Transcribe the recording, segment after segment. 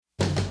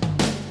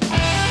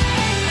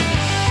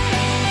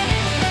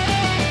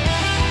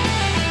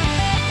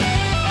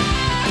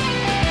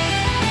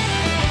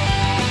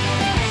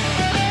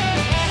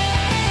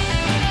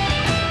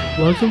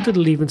Welcome to the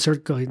Leaving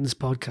Cert Guidance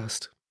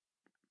podcast.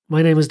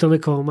 My name is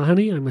Donncha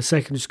O'Mahony. I'm a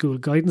secondary school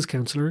guidance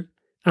counsellor,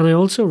 and I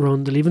also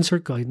run the Leaving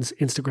Cert Guidance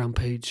Instagram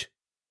page.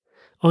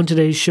 On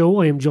today's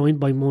show, I am joined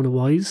by Mona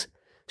Wise,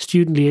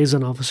 Student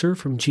Liaison Officer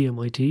from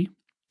GMIT.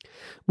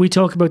 We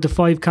talk about the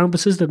 5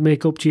 campuses that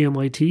make up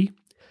GMIT,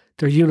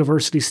 their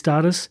university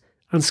status,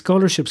 and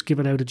scholarships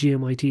given out at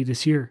GMIT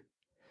this year.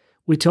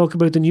 We talk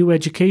about the new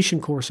education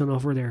course on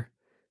offer there,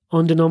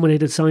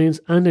 undenominated science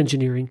and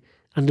engineering,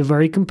 and the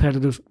very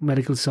competitive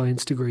medical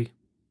science degree.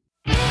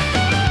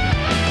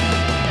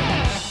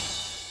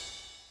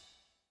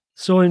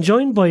 So I'm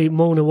joined by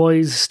Mona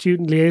Wise,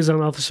 Student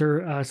Liaison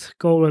Officer at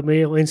Galway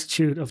Mayo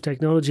Institute of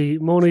Technology.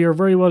 Mona, you're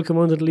very welcome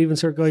on to the Leaving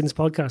Cert Guidance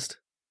podcast.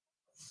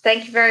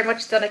 Thank you very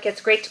much, Donncha.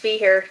 It's great to be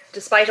here,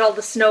 despite all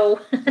the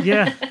snow.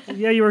 Yeah,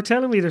 you were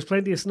telling me there's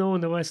plenty of snow in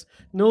the west.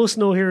 No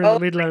snow here in the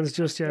Midlands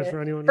just yet for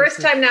anyone.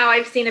 First time now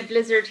I've seen a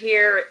blizzard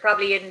here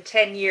probably in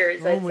 10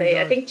 years, I'd say.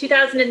 God. I think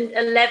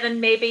 2011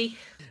 maybe.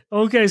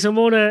 Okay, so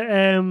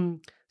Mona,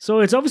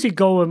 so it's obviously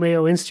Galway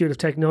Mayo Institute of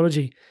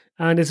Technology,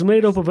 and it's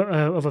made up of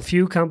a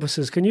few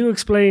campuses. Can you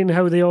explain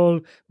how they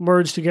all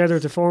merge together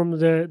to form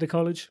the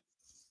college?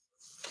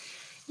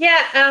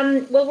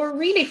 Yeah, well, we're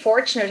really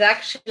fortunate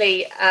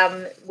actually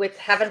with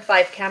having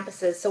 5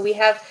 campuses. So we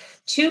have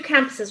 2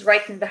 campuses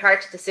right in the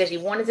heart of the city.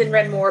 One is in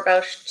Renmore,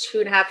 about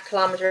 2.5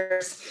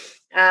 kilometres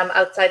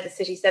outside the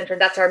city centre,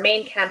 and that's our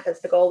main campus,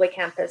 the Galway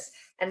campus.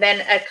 And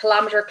then a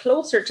kilometre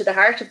closer to the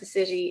heart of the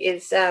city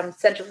is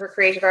Centre for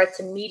Creative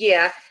Arts and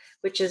Media,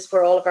 which is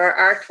where all of our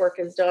artwork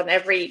is done,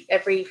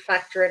 every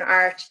factor in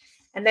art.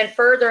 And then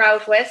further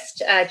out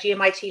west,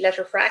 GMIT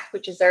Letterfrack,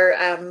 which is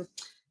our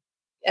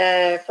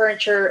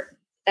furniture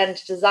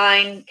and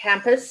design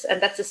campus, and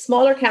that's a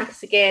smaller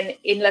campus again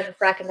in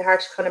Letterfrack in the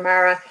heart of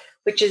Connemara,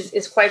 which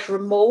is quite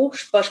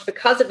remote, but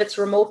because of its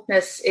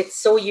remoteness, it's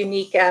so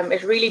unique.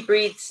 It really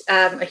breeds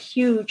a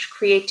huge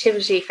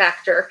creativity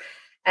factor,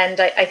 and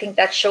I think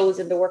that shows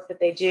in the work that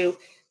they do.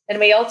 And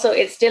we also,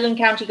 it's still in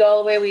County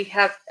Galway. We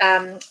have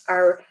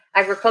our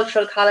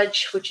agricultural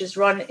college, which is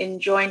run in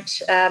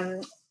joint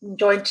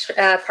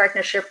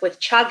partnership with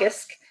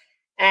Teagasc.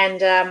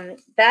 And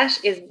that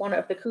is one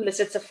of the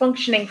coolest. It's a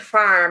functioning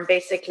farm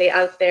basically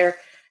out there.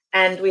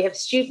 And we have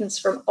students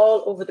from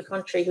all over the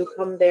country who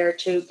come there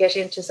to get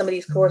into some of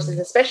these courses,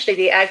 especially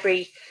the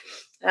agri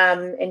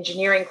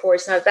engineering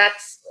course. Now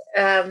that's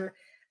a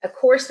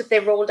course that they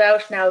rolled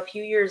out now a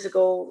few years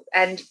ago,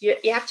 and you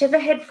have to have a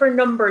head for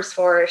numbers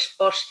for it.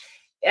 But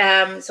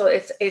so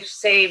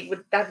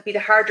that would be the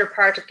harder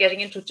part of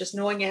getting into it, just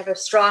knowing you have a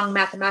strong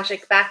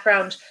mathematic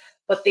background.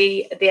 But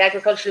the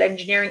agricultural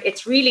engineering,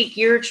 it's really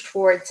geared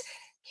towards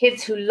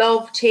kids who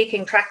love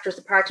taking tractors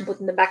apart and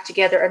putting them back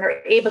together and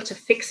are able to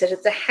fix it.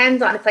 It's a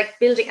hands-on, it's like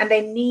building, and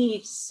they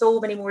need so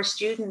many more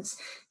students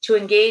to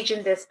engage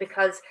in this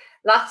because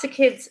lots of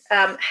kids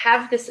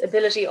have this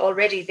ability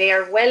already. They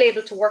are well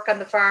able to work on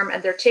the farm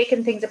and they're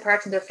taking things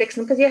apart and they're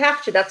fixing them because you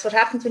have to. That's what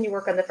happens when you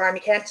work on the farm.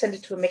 You can't send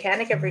it to a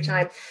mechanic every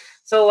time.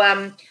 So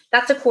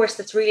that's a course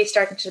that's really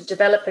starting to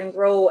develop and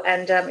grow.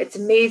 And it's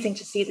amazing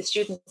to see the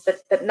students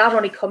that not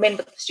only come in,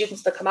 but the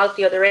students that come out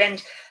the other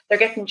end. They're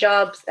getting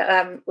jobs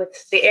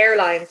with the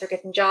airlines. They're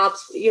getting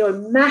jobs,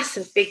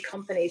 massive big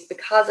companies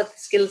because of the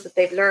skills that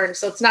they've learned.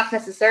 So it's not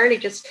necessarily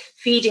just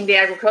feeding the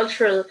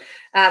agricultural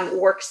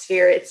work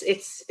sphere.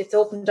 It's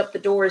opened up the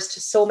doors to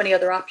so many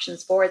other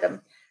options for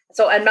them.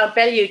 So and Mount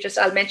Bellew,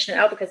 I'll mention it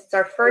now because it's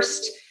our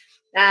first.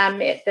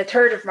 The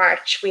 3rd of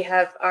March, we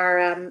have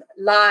our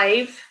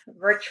live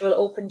virtual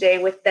open day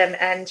with them.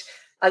 And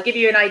I'll give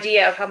you an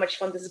idea of how much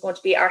fun this is going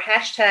to be. Our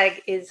hashtag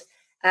is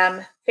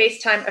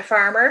FaceTime a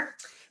Farmer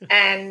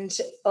and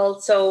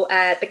also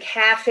the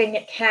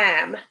Calfing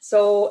Cam.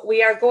 So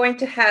we are going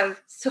to have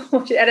so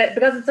much,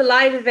 because it's a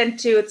live event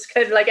too, it's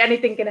kind of like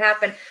anything can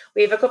happen.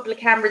 We have a couple of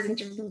cameras in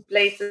different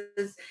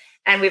places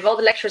and we have all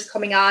the lectures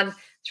coming on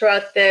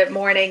throughout the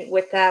morning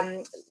with,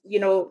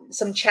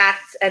 some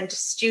chats and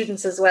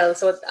students as well.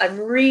 So I'm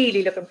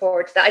really looking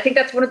forward to that. I think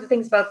that's one of the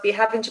things about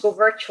having to go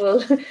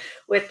virtual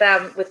with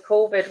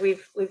COVID.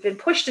 We've been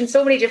pushed in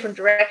so many different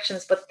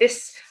directions, but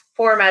this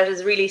format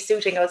is really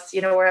suiting us.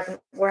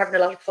 We're having a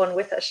lot of fun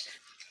with it.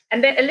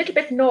 And then a little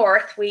bit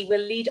north, we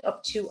will lead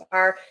up to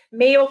our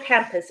Mayo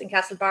campus in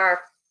Castlebar,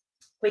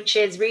 which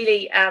is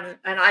really, and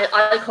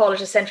I'll call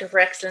it a centre for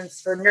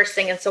excellence for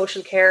nursing and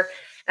social care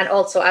and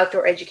also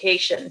outdoor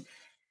education.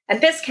 And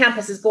this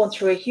campus is going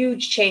through a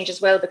huge change as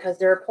well because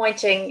they're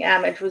appointing,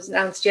 it was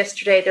announced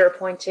yesterday, they're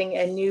appointing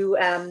a new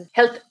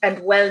health and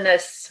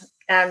wellness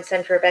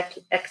centre of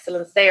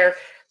excellence there.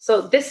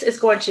 So this is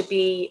going to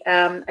be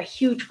a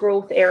huge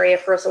growth area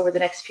for us over the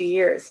next few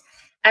years.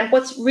 And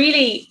what's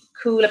really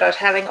cool about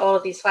having all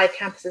of these 5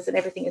 campuses and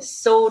everything is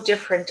so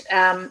different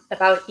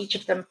about each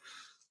of them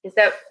is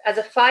that as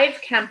a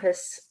 5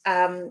 campus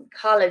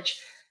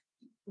college,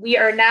 we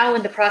are now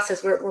in the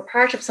process, we're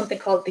part of something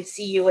called the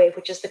CUA,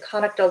 which is the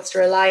Connacht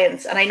Ulster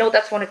Alliance. And I know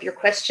that's one of your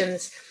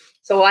questions.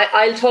 So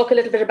I'll talk a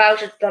little bit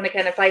about it, Donncha,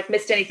 and if I've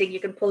missed anything, you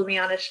can pull me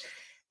on it.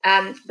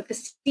 But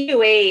the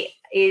CUA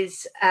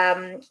is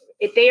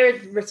they are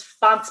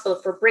responsible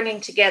for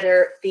bringing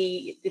together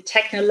the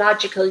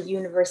technological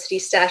university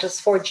status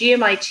for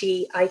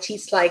GMIT, IT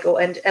Sligo,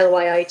 and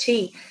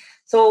LYIT.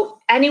 So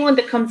anyone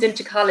that comes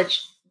into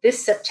college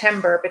this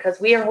September, because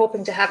we are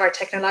hoping to have our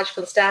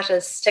technological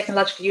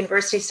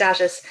university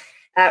status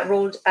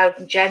rolled out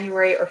in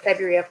January or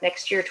February of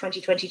next year,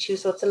 2022.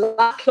 So it's a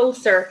lot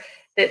closer.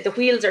 The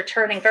wheels are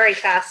turning very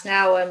fast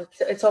now, and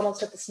it's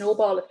almost like the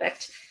snowball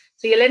effect.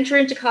 So you'll enter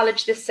into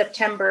college this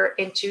September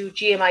into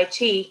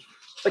GMIT,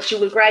 but you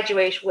will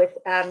graduate with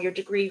your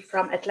degree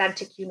from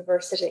Atlantic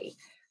University.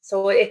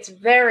 So it's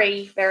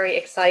very, very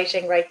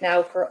exciting right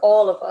now for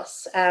all of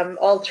us.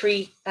 All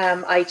three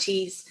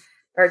ITs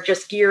are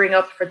just gearing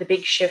up for the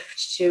big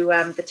shift to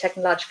the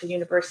technological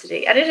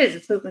university. And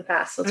it's moving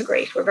fast, so it's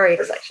great. We're very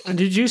excited. And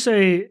did you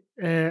say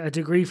a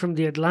degree from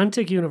the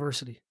Atlantic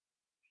University?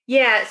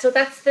 Yeah, so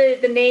that's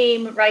the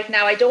name right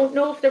now. I don't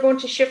know if they're going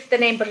to shift the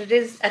name, but it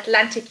is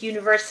Atlantic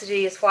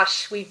University is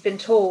what we've been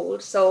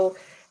told. So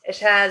it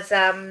has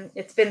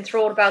it's been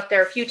thrown about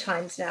there a few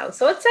times now.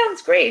 So it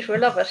sounds great. We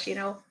love it,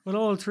 Well,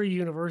 all three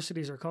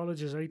universities or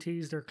colleges,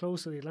 ITs, they're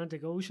close to the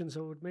Atlantic Ocean,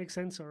 so it makes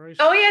sense, all right.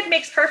 Oh yeah, it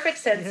makes perfect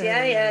sense.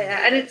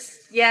 Yeah. And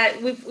it's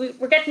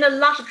we're getting a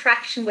lot of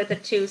traction with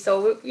it too.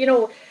 So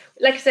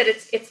like I said,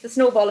 it's the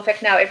snowball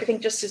effect now. Everything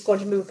just is going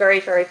to move very,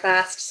 very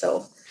fast.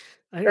 So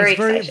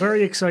it's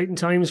very exciting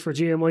times for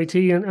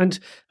GMIT, and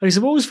I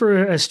suppose for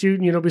a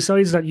student,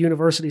 besides that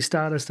university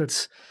status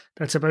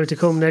that's about to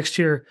come next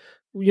year,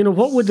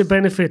 what would the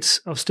benefits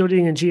of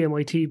studying in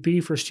GMIT be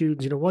for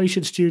students? Why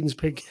should students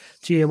pick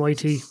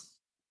GMIT?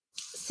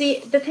 See,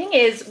 the thing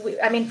is, 5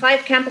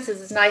 campuses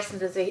is nice,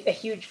 and there's a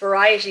huge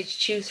variety to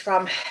choose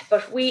from,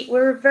 but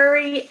we're a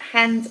very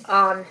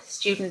hands-on,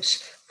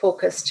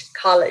 student-focused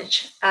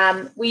college.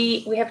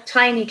 We have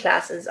tiny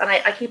classes, and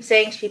I keep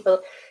saying to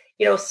people,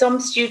 some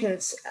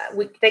students,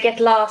 they get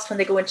lost when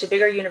they go into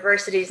bigger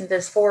universities and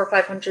there's 400 or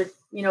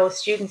 500,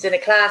 students in a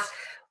class.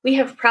 We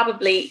have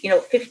probably,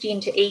 15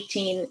 to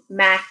 18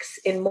 max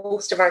in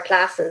most of our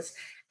classes.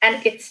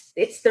 And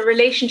it's the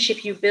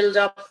relationship you build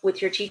up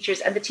with your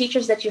teachers, and the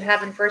teachers that you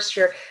have in first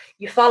year,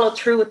 you follow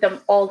through with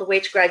them all the way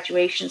to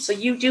graduation. So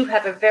you do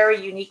have a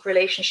very unique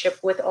relationship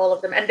with all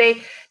of them, and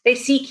they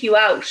seek you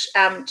out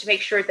to make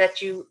sure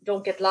that you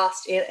don't get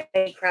lost in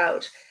any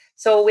crowd.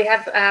 So we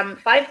have 5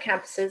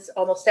 campuses,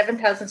 almost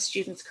 7,000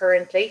 students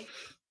currently,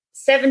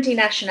 70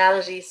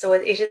 nationalities. So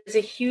it is a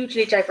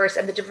hugely diverse,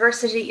 and the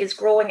diversity is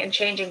growing and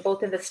changing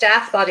both in the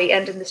staff body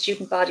and in the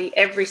student body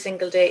every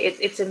single day.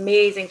 It's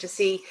amazing to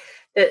see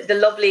the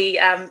lovely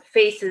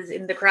faces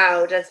in the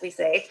crowd, as we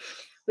say.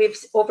 We have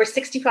over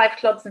 65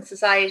 clubs and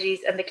societies,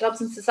 and the clubs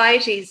and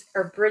societies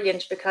are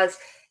brilliant because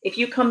if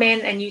you come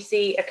in and you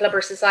see a club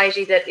or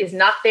society that is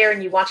not there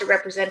and you want it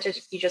represented,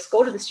 you just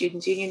go to the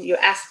Students' Union, you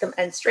ask them,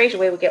 and straight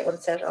away we'll get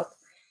one set up.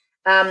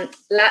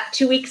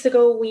 2 weeks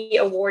ago, we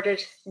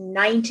awarded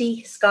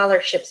 90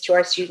 scholarships to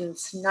our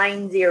students,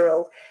 90.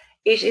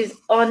 It is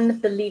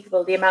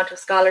unbelievable the amount of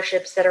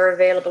scholarships that are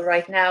available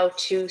right now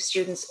to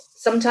students.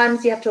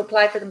 Sometimes you have to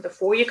apply for them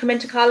before you come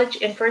into college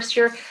in first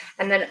year,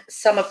 and then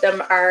some of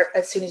them are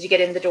as soon as you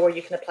get in the door,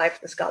 you can apply for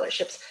the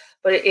scholarships.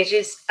 But it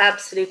is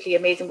absolutely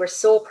amazing. We're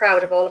so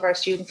proud of all of our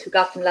students who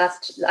got them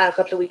last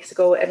couple of weeks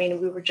ago.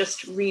 We were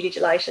just really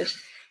delighted.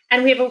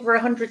 And we have over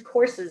 100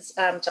 courses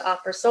to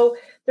offer. So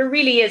there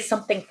really is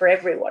something for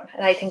everyone.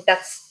 And I think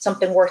that's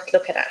something worth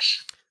looking at.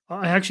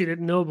 I actually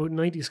didn't know about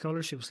 90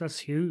 scholarships. That's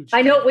huge.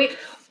 I know.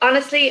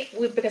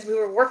 Because we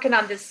were working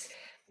on this,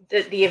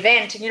 the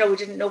event, and, we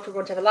didn't know if we were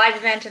going to have a live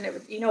event, and it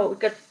was, we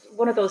got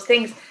one of those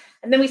things.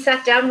 And then we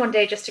sat down one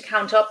day just to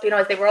count up,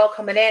 as they were all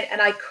coming in,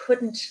 and I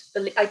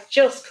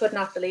just could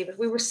not believe it.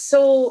 We were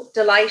so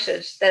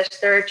delighted that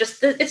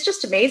it's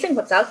just amazing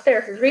what's out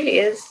there. It really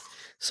is.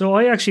 So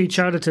I actually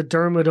chatted to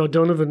Dermot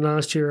O'Donovan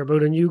last year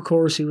about a new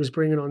course he was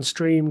bringing on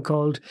stream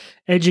called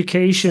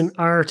Education,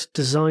 Art,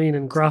 Design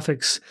and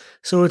Graphics.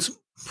 So it's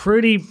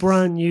pretty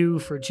brand new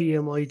for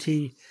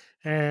GMIT.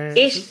 It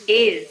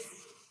is.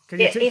 Can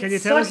you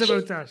tell us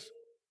about that?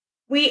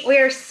 We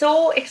are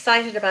so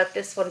excited about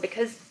this one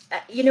because,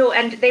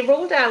 and they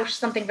rolled out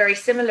something very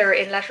similar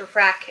in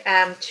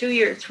Letterfrac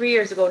 3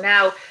 years ago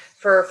now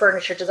for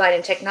furniture design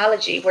and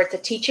technology, where it's a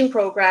teaching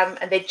program,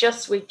 and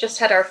we've just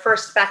had our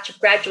first batch of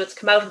graduates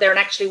come out of there, and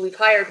actually we've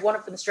hired one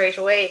of them straight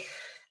away,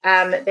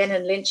 Ben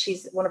and Lynch.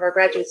 He's one of our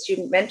graduate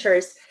student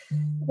mentors.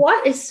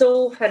 What is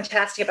so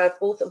fantastic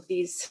about both of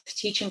these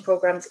teaching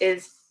programs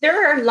is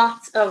there are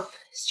lots of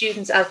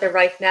students out there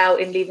right now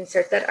in Leaving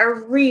Cert that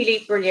are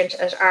really brilliant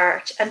at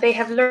art, and they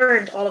have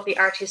learned all of the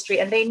art history,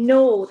 and they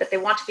know that they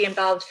want to be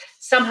involved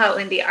somehow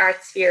in the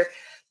art sphere,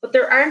 but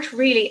there aren't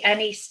really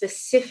any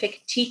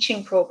specific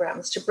teaching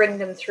programs to bring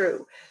them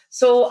through.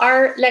 So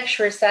our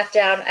lecturers sat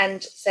down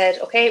and said,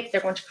 okay, they're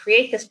going to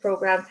create this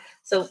program.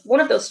 So one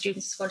of those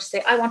students is going to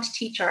say, I want to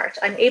teach art.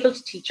 I'm able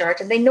to teach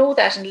art. And they know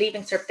that in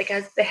Leaving Cert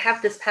because they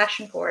have this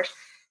passion for it.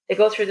 They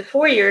go through the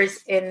 4 years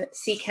in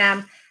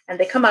CCAM and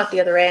they come out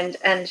the other end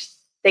and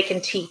they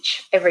can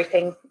teach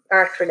everything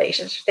art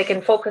related. They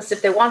can focus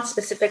if they want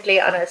specifically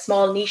on a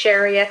small niche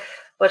area,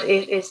 but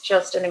it is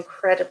just an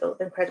incredible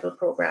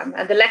program.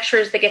 And the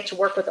lecturers, they get to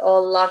work with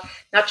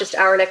not just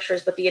our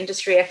lecturers, but the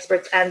industry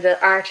experts and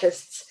the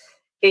artists.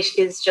 It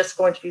is just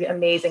going to be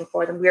amazing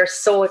for them. We are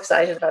so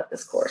excited about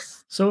this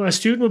course. So a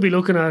student will be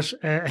looking at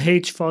a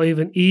H5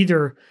 in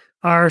either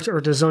art or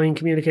design,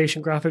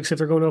 communication, graphics if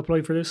they're going to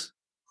apply for this?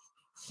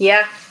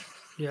 Yeah.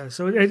 Yeah,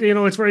 so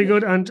it's very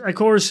good. And of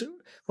course,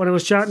 when I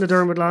was chatting to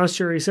Dermot last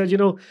year, he said,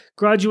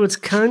 graduates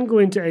can go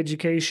into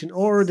education,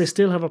 or they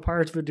still have a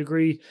part of a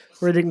degree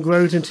where they can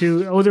go out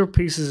into other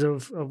pieces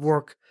of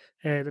work.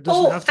 That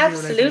doesn't have to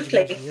be related to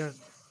education. Yeah.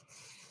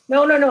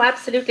 No,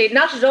 absolutely.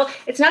 Not at all.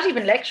 It's not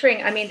even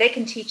lecturing. I mean, they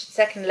can teach the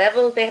second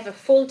level. They have a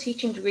full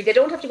teaching degree. They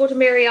don't have to go to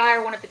Mary I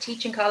or one of the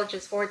teaching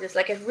colleges for this.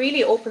 Like, it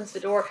really opens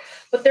the door.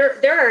 But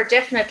there are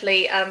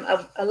definitely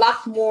a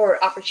lot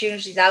more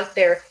opportunities out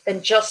there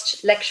than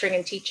just lecturing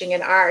and teaching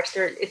in art.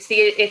 It's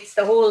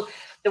the whole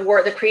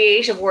the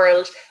creative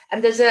world.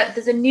 And there's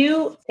a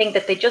new thing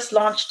that they just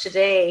launched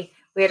today.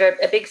 We had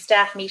a big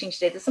staff meeting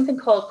today. There's something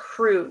called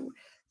CREW.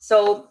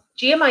 So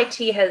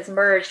GMIT has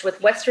merged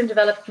with Western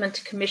Development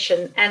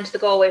Commission and the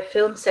Galway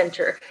Film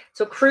Centre.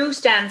 So CREW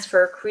stands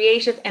for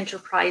Creative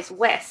Enterprise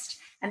West.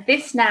 And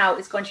this now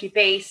is going to be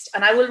based,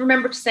 and I will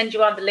remember to send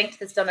you on the link to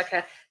this,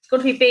 Donncha. It's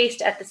going to be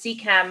based at the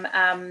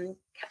CCAM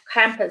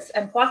campus.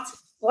 And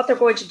what they're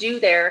going to do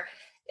there,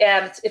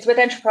 it's with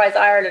Enterprise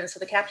Ireland, so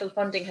the capital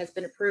funding has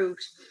been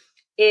approved,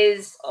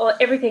 is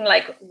everything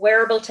like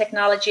wearable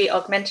technology,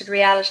 augmented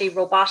reality,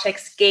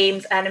 robotics,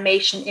 games,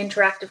 animation,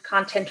 interactive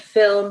content,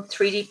 film,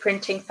 3D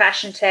printing,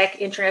 fashion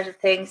tech, Internet of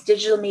Things,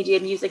 digital media,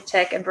 music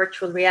tech, and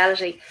virtual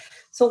reality.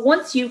 So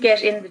once you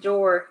get in the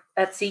door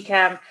at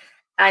CCAM,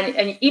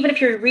 and even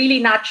if you're really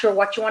not sure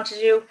what you want to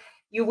do,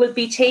 you will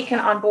be taken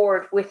on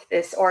board with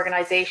this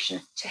organization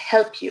to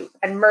help you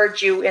and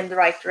merge you in the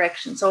right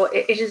direction. So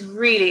it is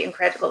really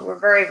incredible. We're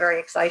very, very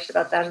excited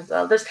about that as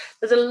well. There's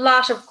a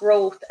lot of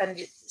growth and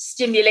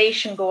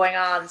stimulation going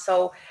on.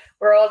 So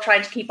we're all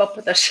trying to keep up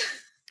with it.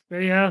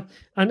 Yeah.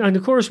 And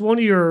of course, one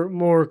of your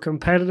more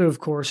competitive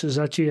courses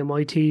at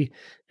GMIT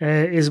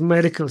is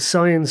medical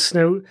science.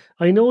 Now,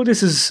 I know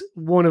this is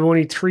one of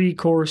only 3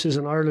 courses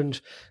in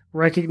Ireland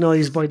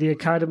recognised by the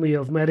Academy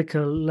of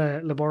Medical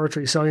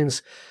Laboratory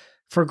Science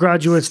for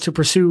graduates to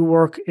pursue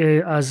work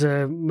as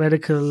a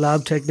medical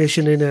lab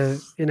technician in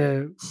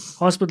a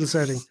hospital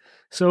setting.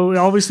 So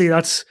obviously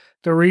that's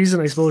the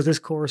reason I suppose this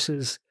course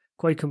is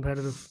quite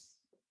competitive.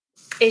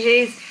 It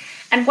is.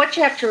 And what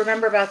you have to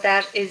remember about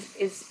that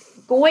is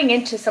going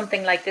into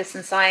something like this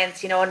in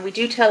science, and we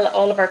do tell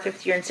all of our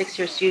 5th year and 6th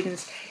year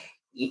students,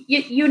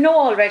 you know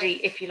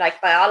already if you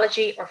like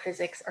biology or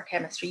physics or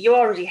chemistry. You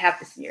already have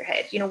this in your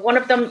head. One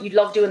of them you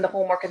love doing the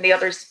homework and the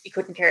others you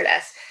couldn't care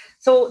less.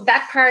 So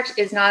that part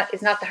is not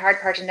the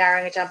hard part in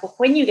narrowing it down. But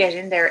when you get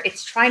in there,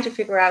 it's trying to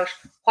figure out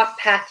what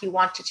path you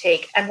want to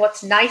take. And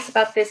what's nice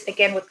about this,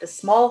 again, with the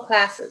small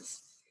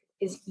classes,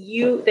 is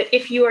that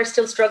if you are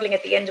still struggling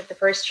at the end of the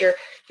first year,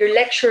 your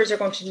lecturers are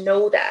going to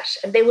know that,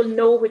 and they will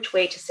know which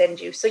way to send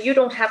you. So you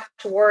don't have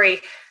to worry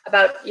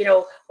about,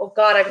 oh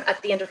God, I'm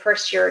at the end of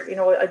first year,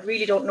 I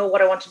really don't know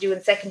what I want to do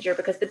in second year,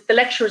 because the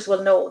lecturers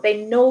will know.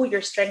 They know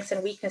your strengths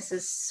and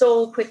weaknesses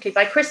so quickly.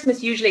 By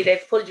Christmas, usually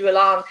they've pulled you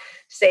along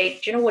to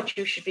say, do you know what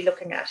you should be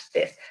looking at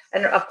this?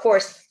 And of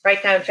course,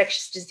 right now,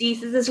 infectious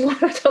diseases is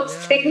one of those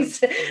things.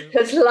 Yeah.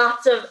 There's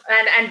lots of,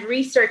 and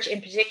research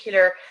in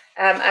particular,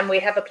 and we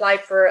have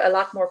applied for a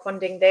lot more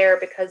funding there,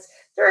 because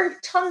there are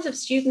tons of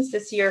students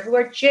this year who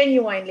are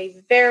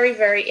genuinely very,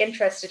 very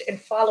interested in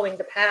following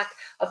the path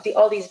of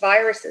all these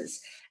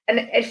viruses.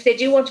 And if they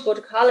do want to go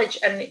to college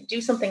and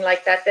do something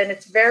like that, then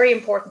it's very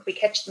important we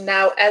catch them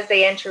now as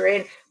they enter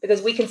in,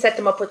 because we can set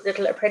them up with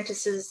little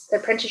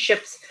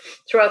apprenticeships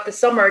throughout the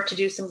summer to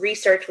do some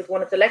research with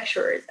one of the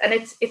lecturers. And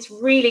it's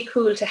really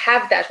cool to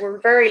have that. We're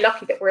very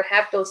lucky that we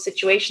have those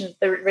situations.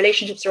 The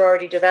relationships are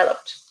already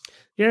developed.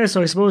 Yeah,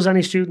 so I suppose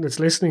any student that's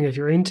listening, if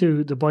you're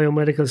into the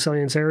biomedical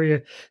science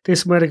area,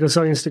 this medical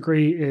science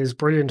degree is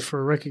brilliant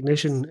for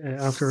recognition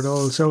after it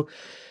all. So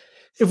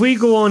if we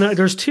go on,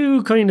 there's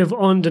 2 kind of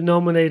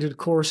undenominated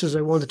courses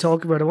I want to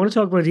talk about. I want to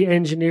talk about the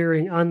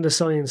engineering and the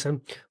science.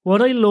 And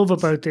what I love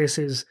about this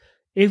is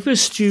if a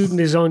student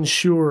is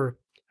unsure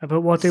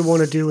about what they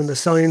want to do in the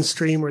science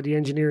stream or the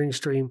engineering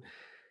stream,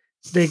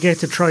 they get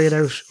to try it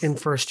out in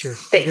first year.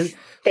 They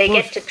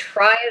get to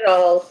try it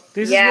all.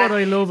 This is what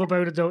I love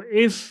about it, though.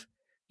 If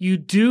you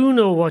do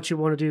know what you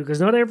want to do, because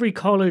not every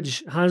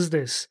college has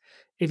this.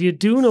 If you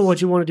do know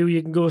what you want to do,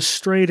 you can go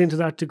straight into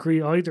that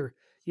degree either.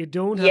 You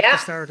don't have to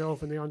start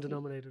off in the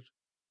undenominated.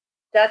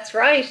 That's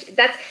right.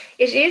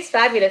 It is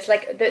fabulous.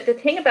 Like the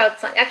thing about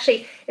science,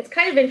 actually, it's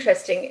kind of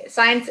interesting.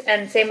 Science,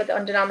 and same with the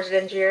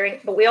undenominated engineering,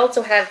 but we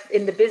also have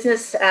in the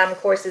business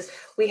courses,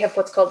 we have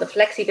what's called the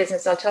flexi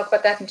business. I'll talk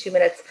about that in 2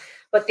 minutes.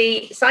 But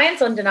the science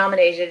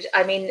undenominated,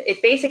 I mean,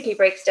 it basically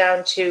breaks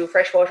down to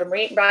freshwater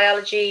marine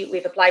biology.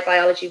 We've applied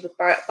biology with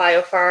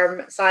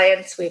biopharm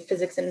science. We have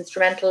physics and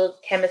instrumental,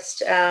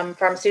 chemist,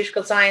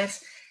 pharmaceutical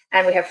science,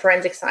 and we have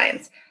forensic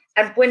science.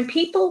 And when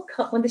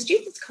when the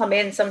students come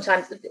in,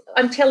 sometimes,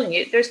 I'm telling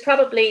you, there's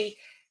probably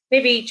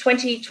maybe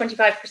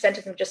 20-25%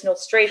 of them just know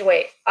straight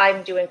away,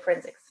 I'm doing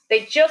forensics.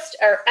 They just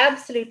are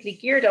absolutely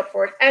geared up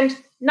for it. And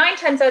 9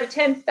 times out of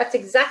 10, that's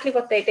exactly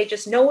what they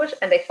just know it,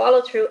 and they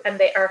follow through, and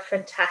they are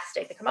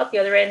fantastic. They come out the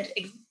other end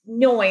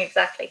knowing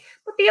exactly.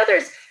 But the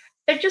others,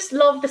 they just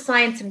love the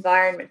science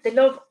environment. They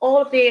love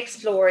all of the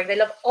exploring. They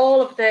love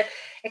all of the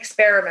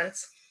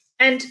experiments.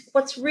 And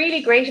what's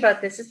really great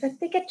about this is that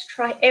they get to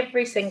try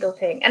every single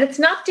thing. And it's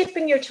not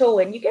dipping your toe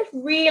in. You get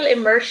real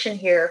immersion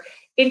here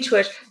into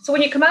it. So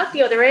when you come out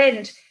the other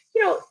end,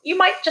 you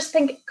might just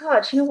think,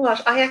 God, you know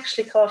what? I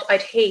actually thought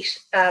I'd hate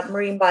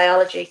marine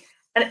biology.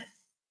 And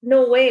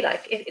no way,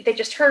 they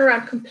just turn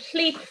around,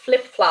 complete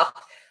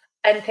flip-flop,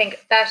 and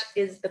think that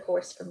is the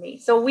course for me.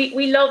 So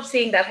we love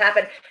seeing that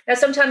happen. Now,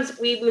 sometimes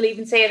we will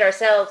even say it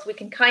ourselves. We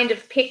can kind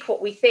of pick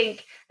what we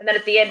think, and then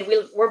at the end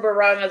we're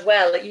wrong as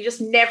well. You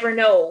just never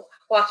know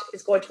what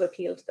is going to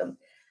appeal to them.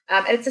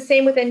 And it's the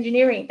same with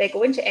engineering. They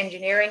go into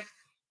engineering,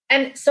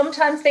 and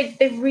sometimes they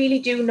really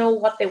do know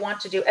what they want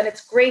to do, and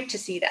it's great to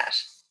see that.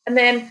 And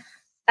then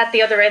at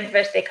the other end of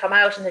it, they come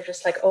out and they're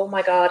just like, oh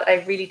my God,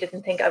 I really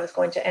didn't think I was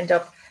going to end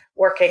up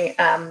working,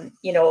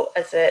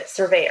 as a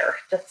surveyor.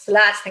 That's the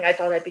last thing I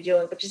thought I'd be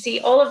doing. But you see,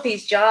 all of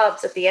these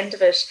jobs at the end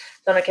of it,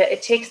 Donncha,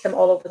 it takes them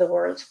all over the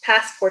world,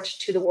 passport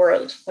to the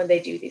world when they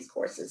do these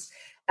courses.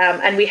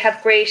 And we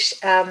have great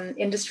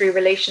industry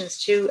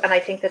relations too. And I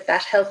think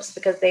that helps,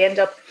 because they end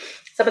up,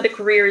 some of the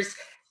careers,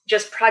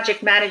 just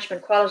project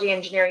management, quality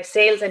engineering,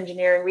 sales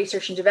engineering,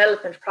 research and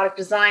development, product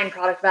design,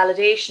 product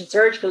validation,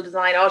 surgical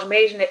design,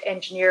 automation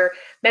engineer,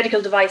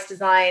 medical device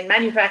design,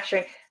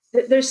 manufacturing.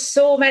 There's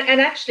so many,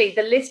 and actually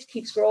the list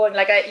keeps growing.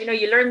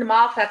 You learn them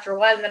off after a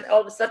while, and then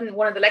all of a sudden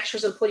one of the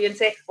lecturers will pull you and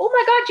say, oh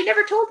my God, you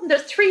never told them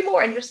there's 3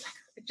 more. And you're just like,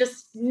 it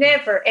just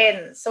never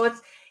ends. So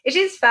it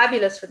is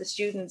fabulous for the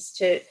students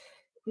to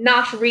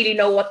not really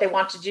know what they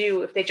want to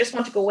do. If they just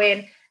want to go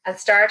in and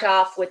start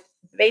off with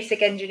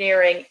basic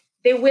engineering,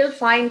 they will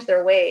find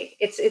their way.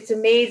 It's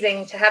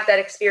amazing to have that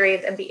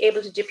experience and be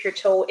able to dip your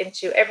toe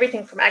into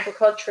everything from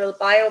agricultural,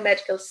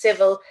 biomedical,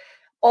 civil,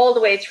 all the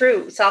way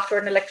through software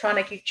and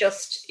electronic.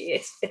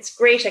 It's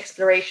great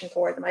exploration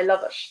for them. I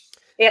love it.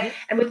 Yeah.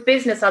 And with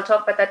business, I'll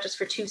talk about that just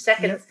for 2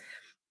 seconds.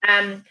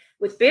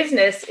 With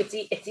business,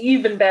 it's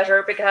even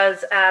better,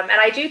 because, and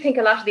I do think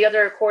a lot of the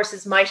other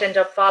courses might end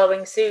up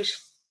following suit.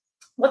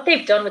 What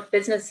they've done with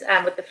business,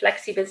 with the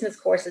Flexi business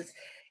courses,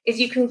 is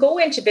you can go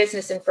into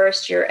business in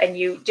first year and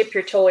you dip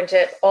your toe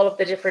into all of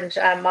the different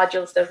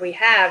modules that we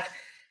have.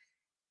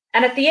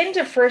 And at the end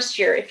of first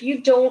year, if you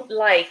don't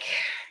like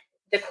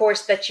the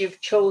course that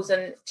you've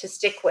chosen to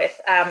stick with,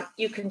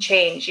 you can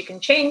change. You can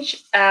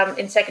change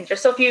in second year.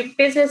 So if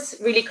business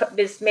really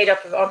is made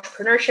up of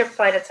entrepreneurship,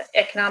 finance,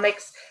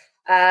 economics,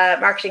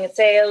 marketing and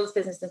sales,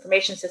 business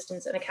information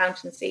systems, and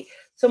accountancy.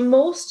 So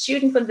most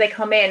students, when they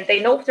come in, they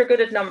know if they're good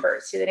at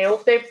numbers, they know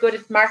if they're good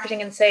at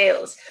marketing and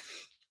sales.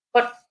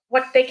 But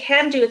what they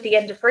can do at the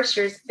end of first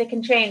year is they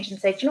can change and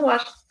say, do you know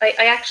what? I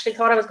actually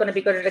thought I was going to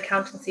be good at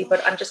accountancy,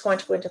 but I'm just going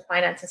to go into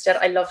finance instead.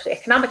 I love the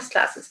economics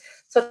classes.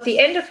 So at the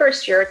end of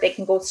first year, they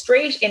can go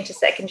straight into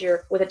second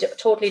year with a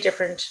totally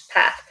different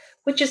path,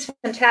 which is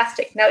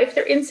fantastic. Now, if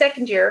they're in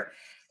second year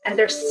and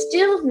they're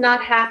still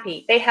not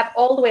happy, they have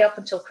all the way up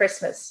until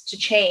Christmas to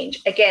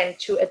change again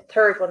to a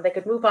third one. They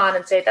could move on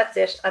and say, that's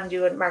it, I'm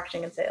doing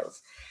marketing and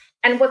sales.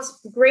 And what's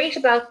great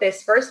about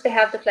this, first, they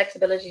have the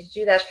flexibility to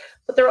do that,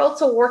 but they're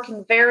also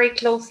working very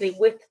closely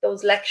with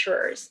those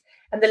lecturers.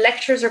 And the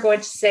lecturers are going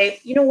to say,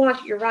 you know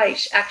what, you're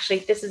right. Actually,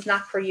 this is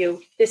not for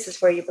you. This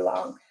is where you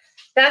belong.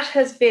 That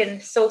has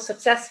been so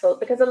successful,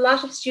 because a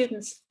lot of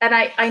students, and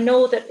I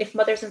know that if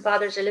mothers and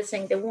fathers are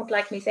listening, they won't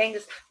like me saying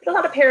this, but a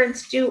lot of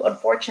parents do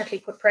unfortunately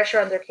put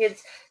pressure on their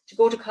kids to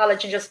go to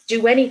college and just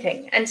do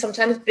anything. And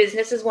sometimes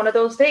business is one of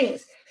those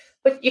things.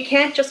 But you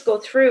can't just go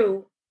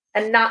through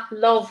and not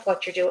love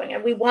what you're doing.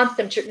 And we want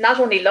them to not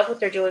only love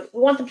what they're doing,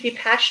 we want them to be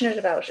passionate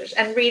about it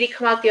and really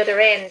come out the other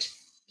end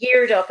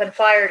geared up and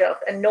fired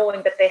up and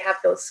knowing that they have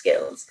those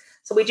skills.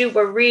 So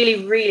we're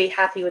really, really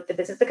happy with the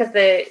business, because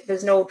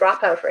there's no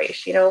dropout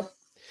rate,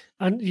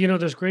 And,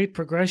 there's great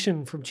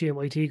progression from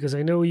GMIT, because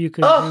I know you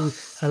can do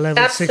a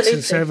level absolutely. 6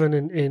 and 7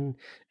 in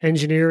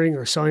engineering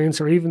or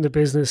science or even the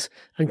business,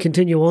 and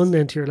continue on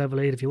then to your level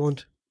 8 if you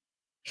want.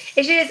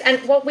 It is. And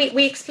what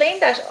we explain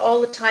that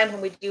all the time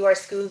when we do our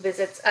school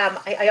visits.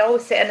 I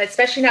always say, and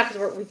especially now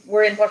because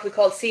we're in what we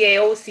call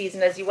CAO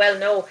season, as you well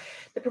know,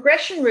 the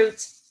progression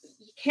routes,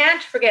 you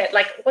can't forget,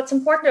 like, what's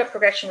important about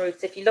progression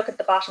routes, if you look at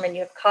the bottom and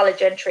you have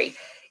college entry,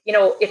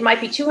 it might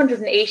be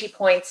 280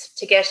 points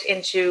to get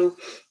into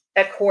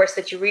a course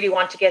that you really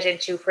want to get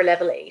into for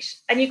level 8.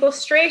 And you go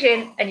straight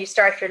in and you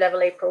start your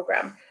level 8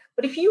 program.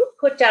 But if you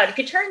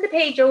turn the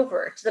page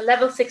over to the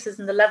level 6s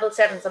and the level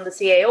 7s on the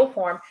CAO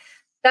form,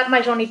 that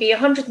might only be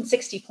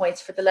 160 points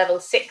for the level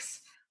 6.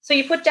 So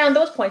you put down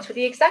those points for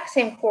the exact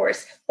same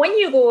course. When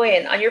you go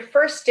in on your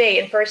first day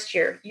in first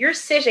year, you're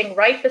sitting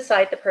right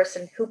beside the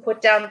person who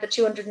put down the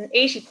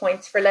 280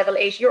 points for level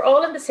 8. You're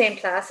all in the same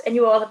class and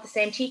you all have the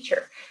same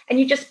teacher. And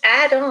you just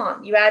add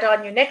on. You add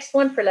on your next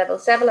one for level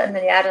 7 and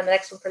then you add on the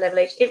next one for level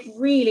 8. It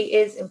really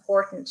is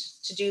important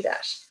to do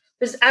that.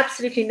 There's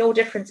absolutely no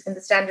difference in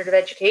the standard of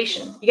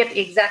education. You get the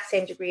exact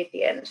same degree at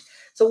the end.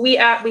 So we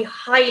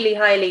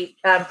highly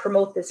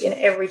promote this in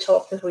every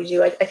talk that we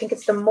do. I think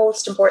it's the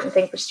most important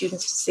thing for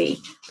students to see.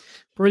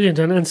 Brilliant.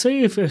 And say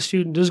if a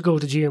student does go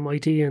to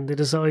GMIT and they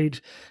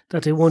decide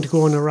that they want to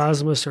go on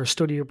Erasmus or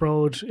study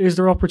abroad, is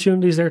there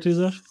opportunities there to do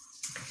that?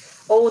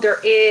 Oh, there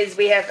is.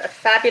 We have a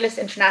fabulous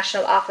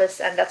international office,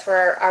 and that's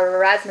where our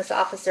Erasmus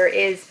officer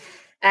is.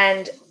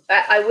 And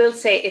I will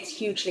say it's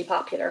hugely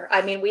popular.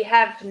 I mean, we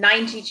have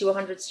 90 to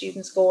 100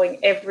 students going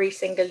every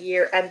single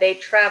year, and they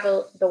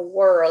travel the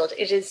world.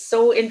 It is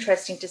so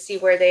interesting to see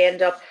where they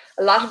end up.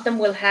 A lot of them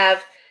will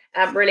have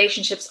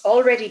relationships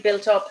already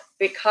built up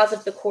because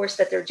of the course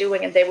that they're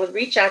doing, and they will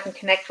reach out and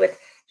connect with,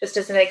 just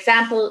as an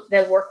example,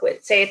 they'll work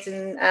with, say it's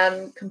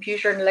in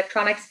computer and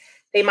electronics,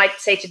 they might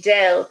say to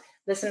Dell,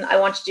 listen, I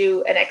want to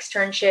do an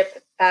externship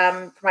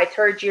for my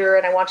third year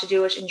and I want to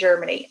do it in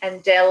Germany.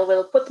 And Dell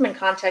will put them in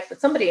contact with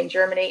somebody in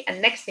Germany.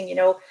 And next thing you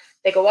know,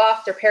 they go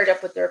off, they're paired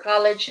up with their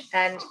college,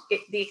 and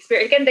the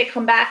experience, again, they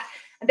come back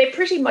and they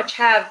pretty much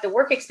have the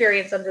work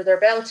experience under their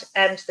belt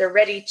and they're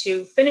ready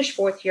to finish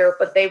fourth year,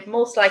 but they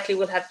most likely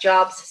will have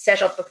jobs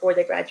set up before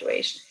they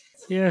graduate.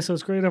 Yeah, so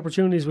it's great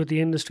opportunities with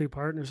the industry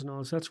partners and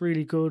all. So that's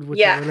really good with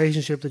the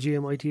relationship that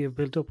GMIT have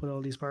built up with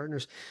all these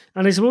partners.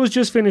 And I suppose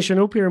just finishing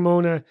up here,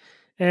 Mona,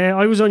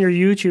 I was on your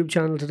YouTube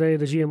channel today,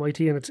 the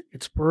GMIT, and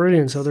it's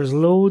brilliant. So there's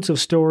loads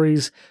of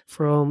stories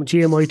from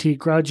GMIT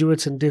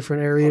graduates in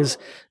different areas.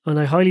 And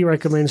I highly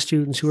recommend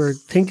students who are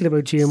thinking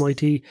about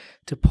GMIT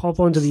to pop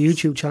onto the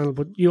YouTube channel.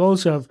 But you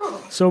also have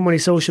so many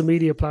social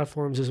media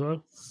platforms as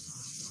well.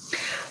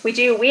 We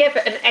do. We have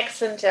an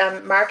excellent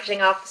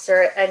marketing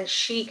officer, and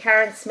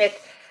Karen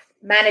Smith,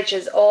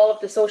 manages all of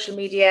the social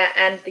media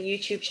and the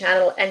YouTube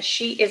channel. And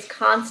she is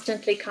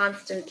constantly,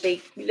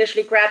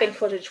 literally grabbing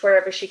footage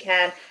wherever she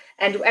can.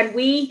 And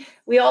we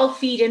all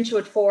feed into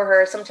it for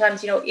her.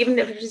 Sometimes, even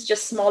if it is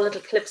just small little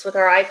clips with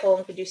our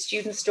iPhone, we do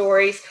student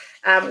stories,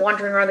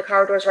 wandering around the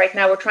corridors right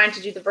now. We're trying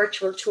to do the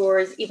virtual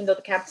tours, even though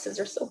the campuses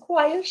are so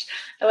quiet.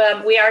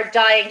 We are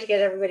dying to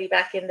get everybody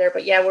back in there.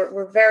 But yeah,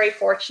 we're very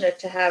fortunate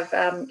to have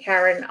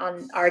Karen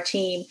on our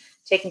team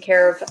taking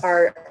care of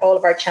all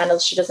of our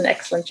channels. She does an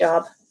excellent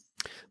job.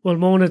 Well,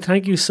 Mona,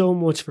 thank you so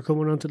much for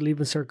coming on to the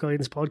Leaving Cert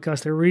Guidance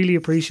podcast. I really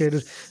appreciate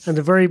it. And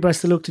the very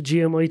best of luck to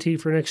GMIT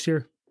for next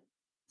year.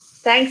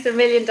 Thanks a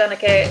million,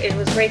 Donncha. It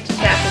was great to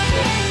chat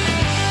with you.